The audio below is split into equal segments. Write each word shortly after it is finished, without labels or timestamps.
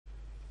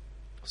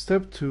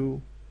Step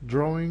 2.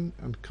 Drawing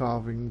and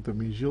carving the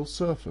mesial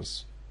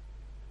surface.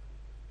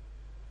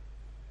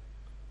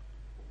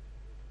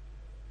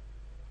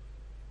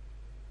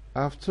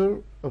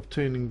 After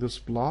obtaining this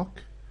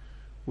block,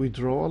 we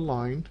draw a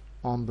line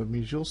on the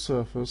mesial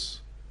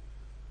surface,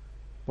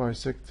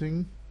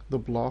 bisecting the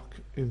block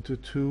into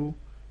two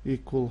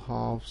equal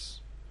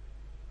halves.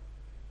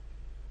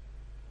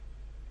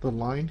 The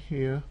line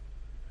here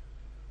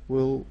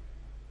will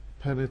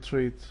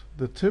penetrate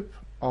the tip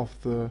of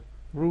the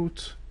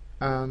root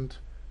and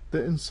the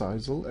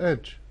incisal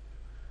edge.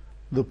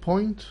 The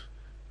point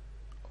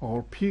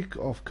or peak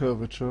of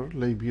curvature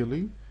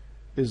labially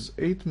is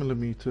 8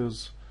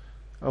 millimeters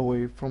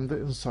away from the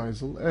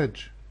incisal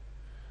edge,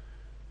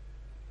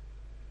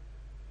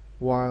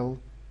 while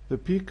the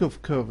peak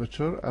of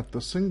curvature at the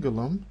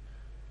cingulum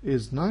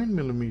is 9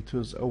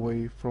 millimeters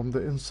away from the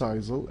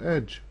incisal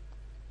edge.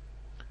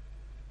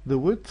 The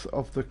width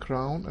of the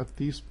crown at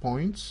these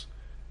points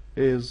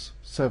is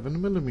 7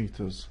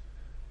 millimeters.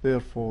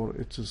 Therefore,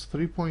 it is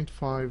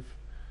 3.5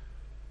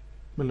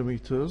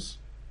 millimeters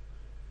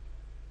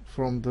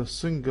from the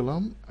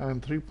cingulum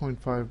and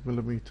 3.5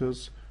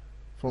 millimeters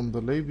from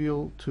the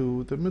labial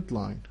to the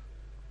midline.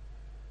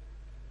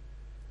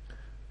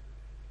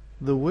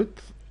 The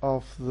width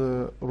of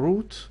the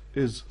root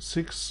is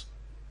 6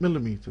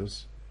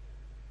 millimeters.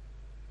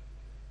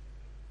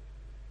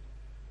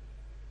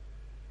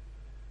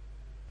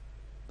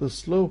 The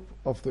slope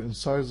of the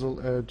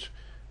incisal edge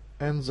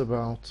ends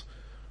about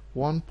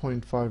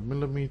 1.5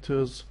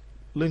 millimeters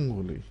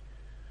lingually,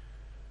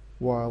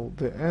 while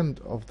the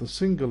end of the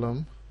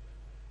cingulum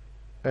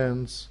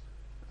ends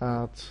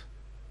at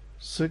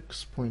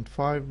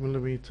 6.5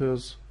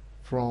 millimeters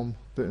from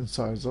the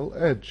incisal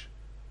edge.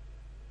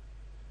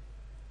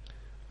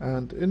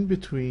 And in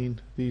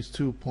between these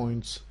 2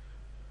 points,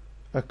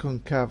 a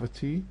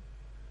concavity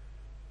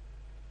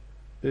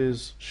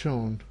is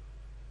shown.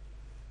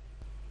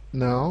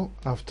 Now,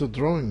 after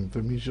drawing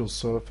the mesial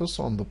surface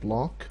on the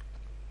block,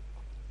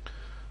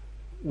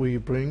 we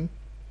bring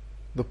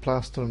the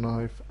plaster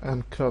knife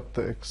and cut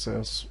the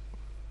excess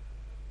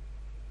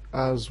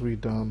as we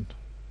done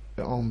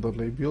on the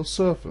labial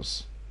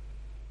surface.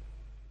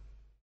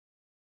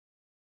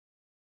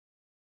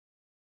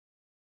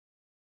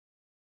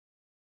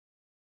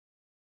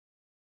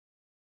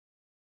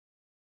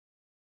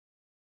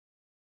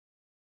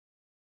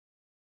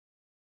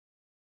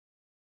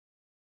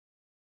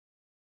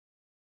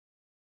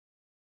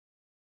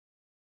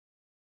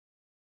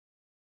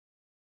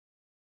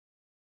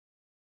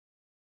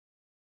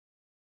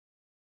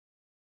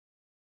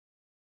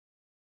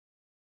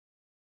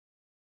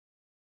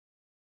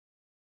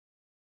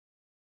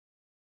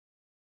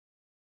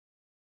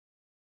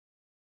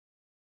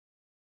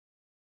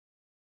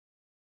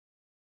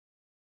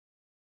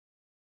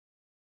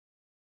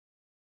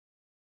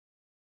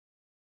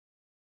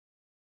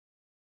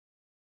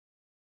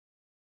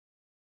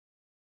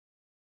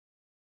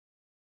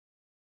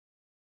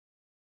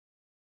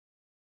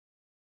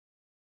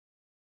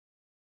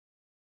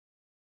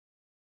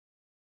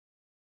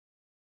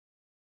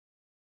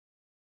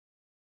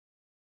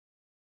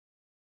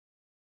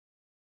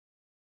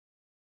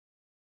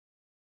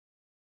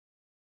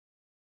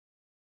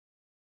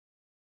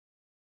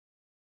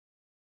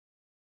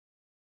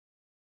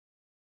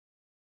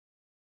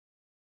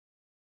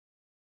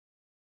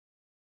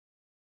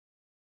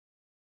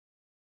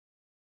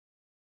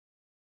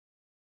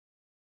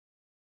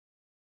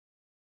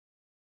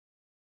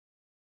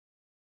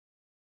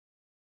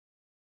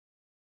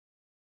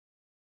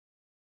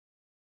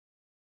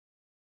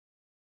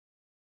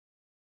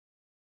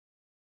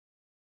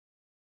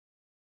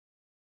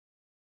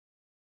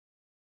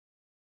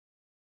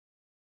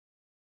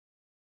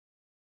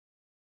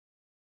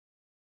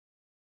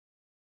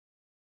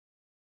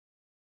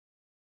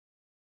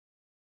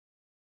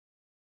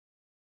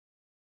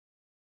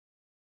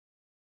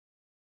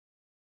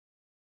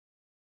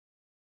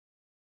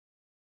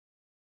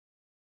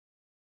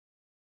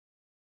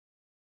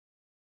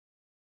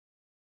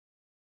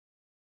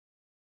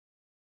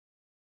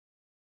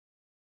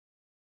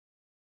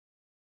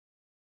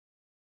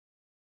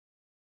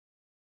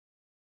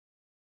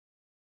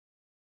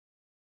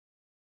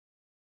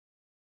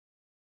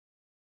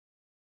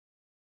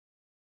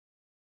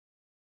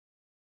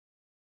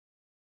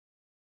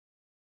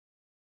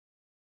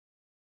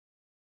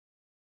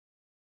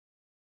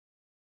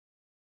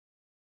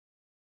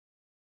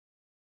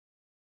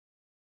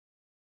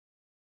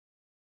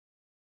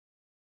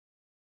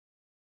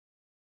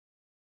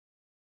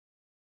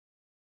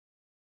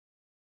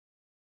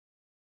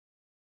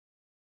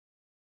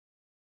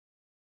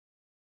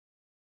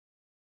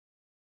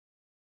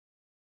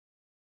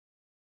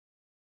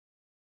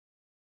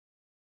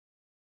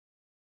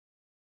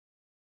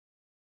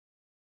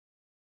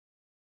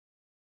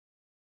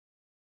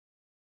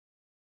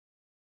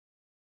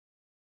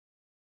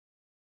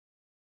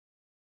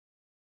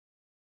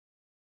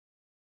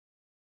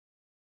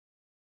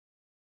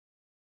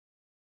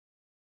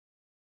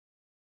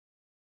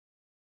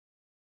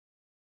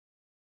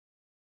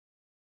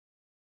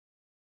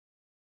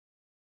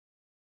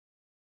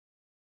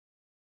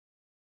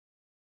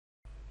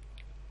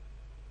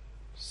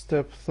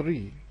 Step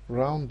 3.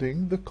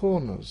 Rounding the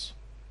corners.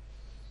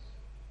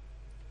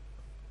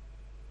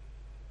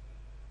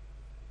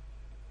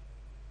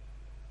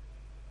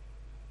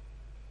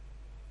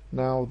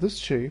 Now this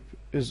shape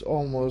is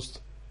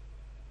almost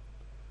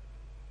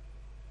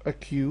a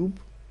cube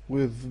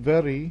with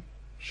very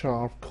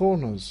sharp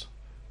corners.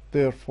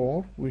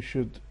 Therefore, we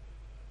should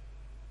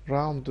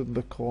round in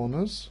the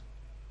corners,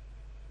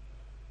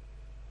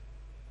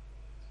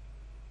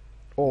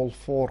 all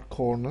 4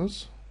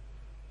 corners,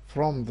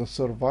 from the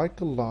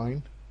cervical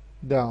line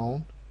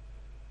down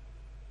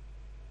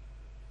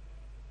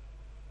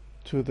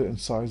to the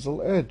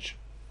incisal edge.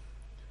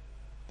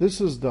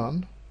 This is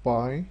done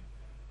by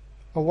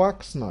a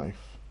wax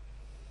knife,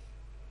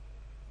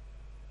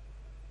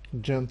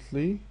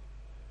 gently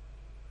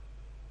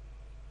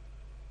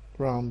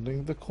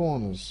rounding the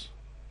corners.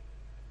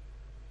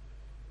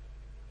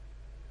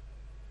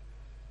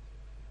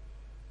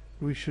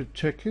 We should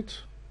check it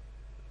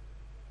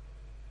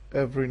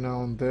every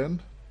now and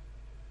then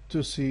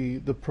to see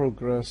the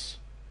progress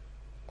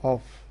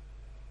of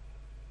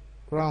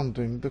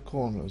rounding the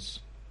corners.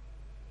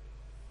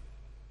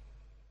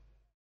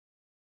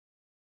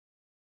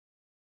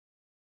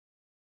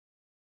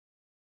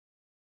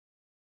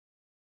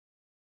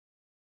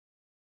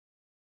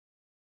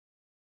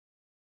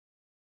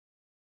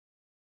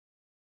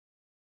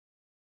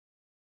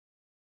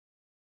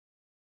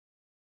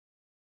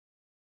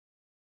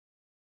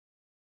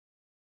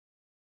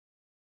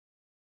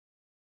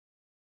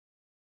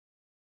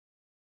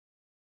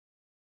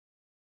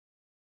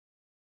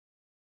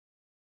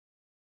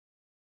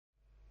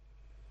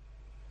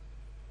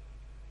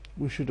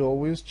 We should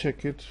always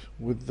check it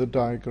with the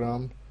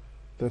diagram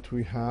that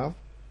we have,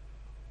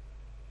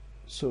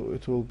 so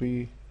it will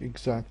be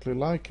exactly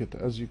like it.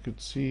 As you could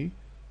see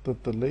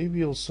that the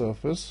labial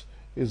surface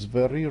is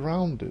very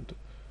rounded.